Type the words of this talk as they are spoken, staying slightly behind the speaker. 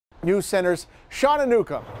News Center's Shawna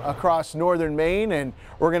Newcomb across northern Maine, and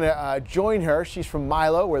we're going to join her. She's from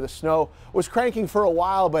Milo, where the snow was cranking for a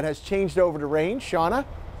while but has changed over to rain. Shawna?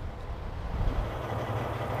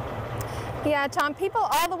 Yeah, Tom, people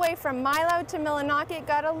all the way from Milo to Millinocket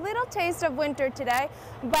got a little taste of winter today,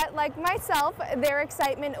 but like myself, their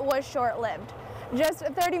excitement was short-lived. Just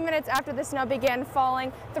 30 minutes after the snow began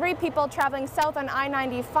falling, 3 people traveling south on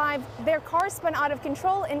I-95, their car spun out of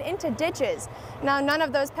control and into ditches. Now, none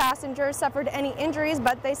of those passengers suffered any injuries,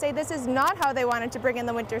 but they say this is not how they wanted to bring in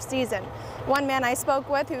the winter season. One man I spoke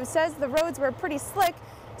with, who says the roads were pretty slick,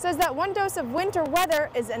 says that one dose of winter weather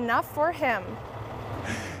is enough for him.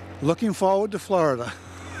 Looking forward to Florida.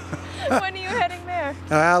 When are you heading there?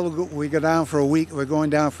 We go down for a week. We're going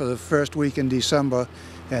down for the first week in December,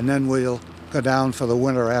 and then we'll go down for the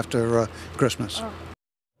winter after Christmas. Oh.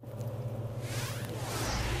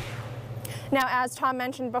 Now, as Tom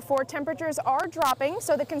mentioned before, temperatures are dropping,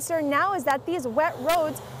 so the concern now is that these wet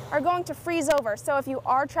roads are going to freeze over. So if you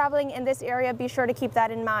are traveling in this area, be sure to keep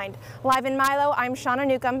that in mind. Live in Milo, I'm Shawna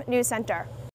Newcomb, News Center.